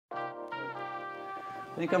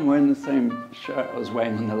I think I'm wearing the same shirt I was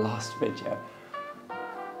wearing in the last video.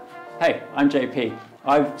 Hey, I'm JP.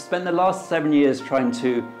 I've spent the last 7 years trying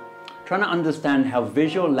to understand how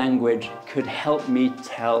visual language could help me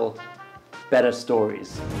tell better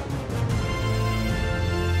stories.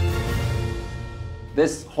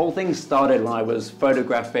 This whole thing started when I was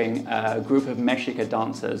photographing a group of Mexica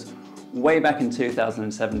dancers way back in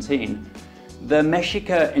 2017. The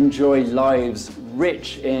Mexica enjoy lives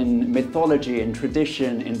rich in mythology and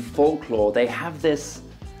tradition, in folklore. They have this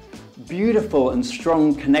beautiful and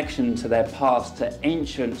strong connection to their past, to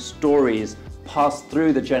ancient stories passed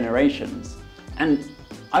through the generations. And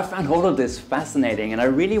I found all of this fascinating, and I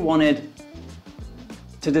really wanted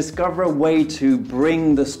to discover a way to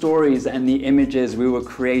bring the stories and the images we were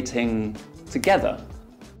creating together.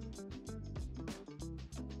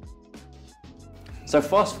 So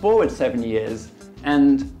fast forward 7 years,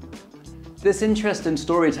 and this interest in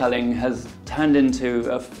storytelling has turned into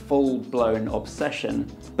a full-blown obsession.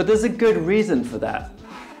 But there's a good reason for that.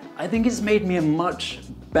 I think it's made me a much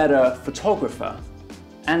better photographer.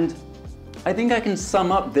 And I think I can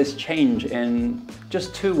sum up this change in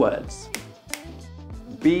just 2 words.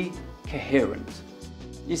 Be coherent.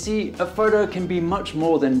 You see, a photo can be much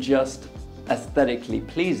more than just aesthetically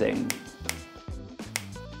pleasing.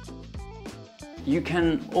 You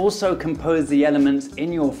can also compose the elements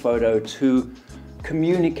in your photo to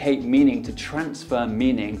communicate meaning, to transfer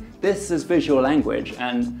meaning. This is visual language,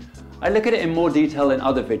 and I look at it in more detail in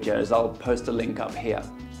other videos. I'll post a link up here.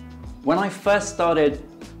 When I first started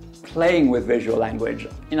playing with visual language,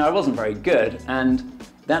 I wasn't very good, and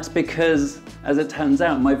that's because, as it turns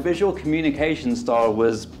out, my visual communication style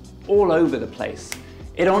was all over the place.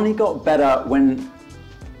 It only got better when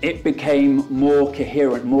it became more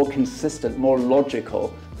coherent, more consistent, more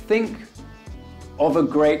logical. Think of a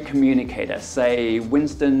great communicator, say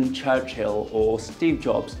Winston Churchill or Steve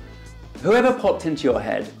Jobs. Whoever popped into your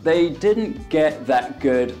head, they didn't get that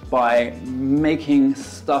good by making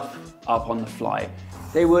stuff up on the fly.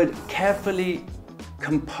 They would carefully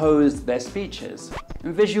compose their speeches.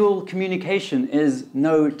 And visual communication is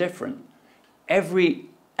no different. Every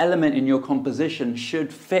element in your composition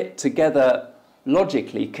should fit together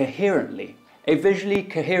logically, coherently. A visually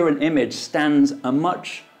coherent image stands a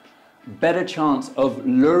much better chance of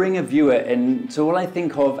luring a viewer into what I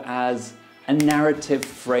think of as a narrative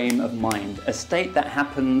frame of mind, a state that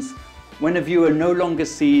happens when a viewer no longer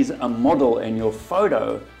sees a model in your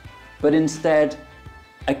photo, but instead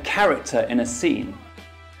a character in a scene.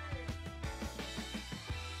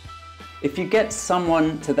 If you get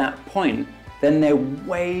someone to that point, then they're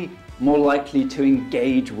way more likely to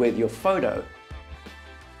engage with your photo.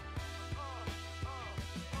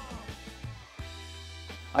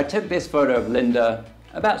 I took this photo of Linda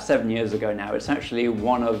about 7 years ago now. It's actually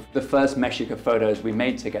one of the first Mexica photos we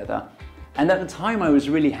made together. And at the time I was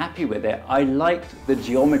really happy with it. I liked the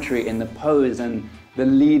geometry in the pose and the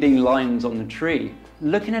leading lines on the tree.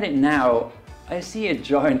 Looking at it now, I see a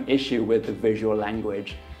giant issue with the visual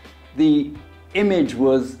language. The image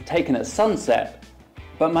was taken at sunset,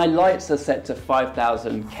 but my lights are set to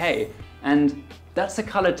 5000K, and that's the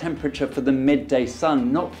color temperature for the midday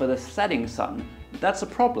sun, not for the setting sun. That's a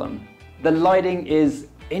problem. The lighting is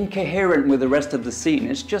incoherent with the rest of the scene.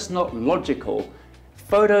 It's just not logical.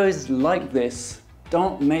 Photos like this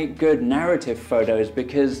don't make good narrative photos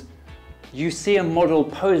because you see a model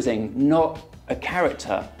posing, not a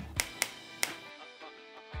character.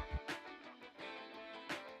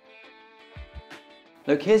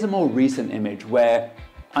 Look, here's a more recent image where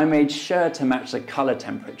I made sure to match the color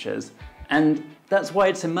temperatures, and that's why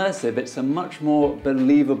it's immersive. It's a much more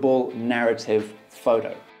believable narrative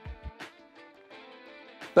photo.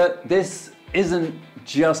 But this isn't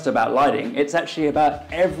just about lighting. It's actually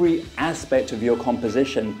about every aspect of your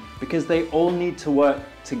composition, because they all need to work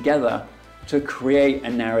together to create a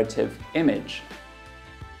narrative image.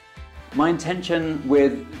 My intention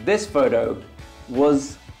with this photo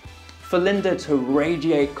was for Linda to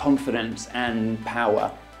radiate confidence and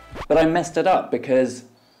power, but I messed it up because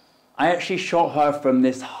I actually shot her from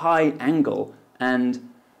this high angle, and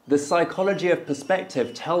the psychology of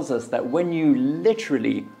perspective tells us that when you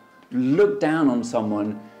literally look down on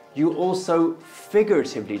someone, you also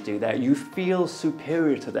figuratively do that. You feel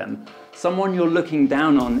superior to them. Someone you're looking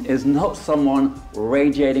down on is not someone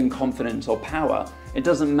radiating confidence or power. It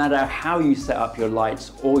doesn't matter how you set up your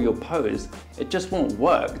lights or your pose, it just won't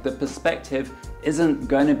work. The perspective isn't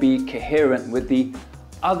going to be coherent with the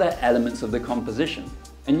other elements of the composition.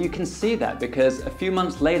 And you can see that because a few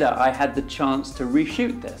months later I had the chance to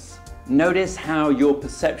reshoot this. Notice how your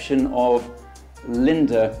perception of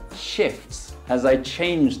Linda shifts as I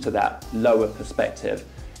change to that lower perspective.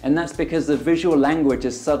 And that's because the visual language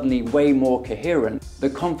is suddenly way more coherent. The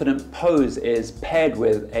confident pose is paired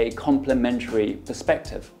with a complementary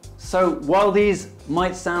perspective. So while these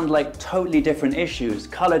might sound like totally different issues,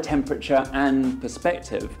 color temperature and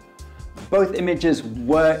perspective, both images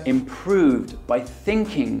were improved by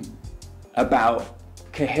thinking about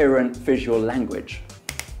coherent visual language.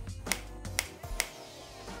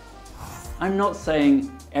 I'm not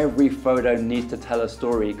saying every photo needs to tell a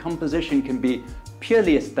story. Composition can be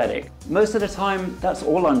purely aesthetic. Most of the time, that's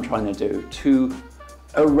all I'm trying to do, to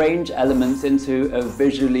arrange elements into a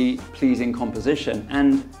visually pleasing composition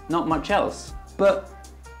and not much else. But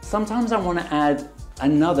sometimes I want to add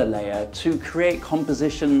another layer to create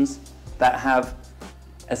compositions that have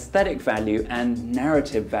aesthetic value and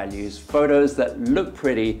narrative values, photos that look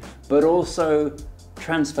pretty but also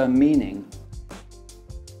transfer meaning.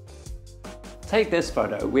 Take this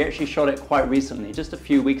photo. We actually shot it quite recently, just a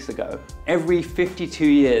few weeks ago. Every 52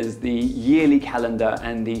 years, the yearly calendar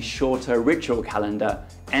and the shorter ritual calendar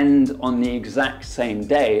end on the exact same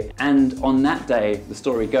day. And on that day, the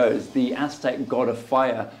story goes, the Aztec god of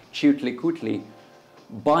fire, Xiuhtlicutli,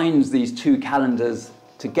 binds these two calendars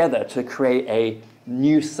together to create a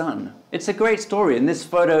new sun. It's a great story, and this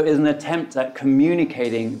photo is an attempt at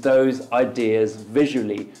communicating those ideas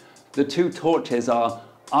visually. The two torches are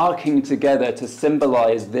arcing together to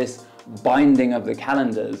symbolize this binding of the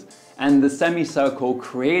calendars, and the semicircle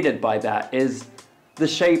created by that is the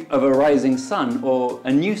shape of a rising sun or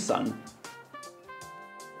a new sun.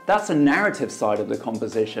 That's a narrative side of the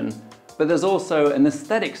composition, but there's also an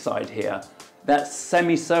aesthetic side here. That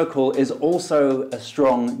semicircle is also a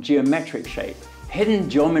strong geometric shape. Hidden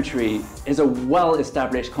geometry is a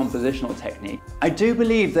well-established compositional technique. I do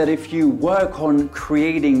believe that if you work on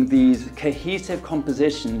creating these cohesive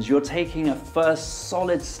compositions, you're taking a first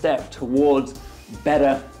solid step towards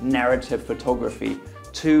better narrative photography,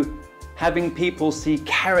 to having people see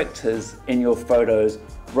characters in your photos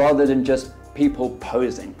rather than just people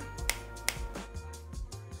posing.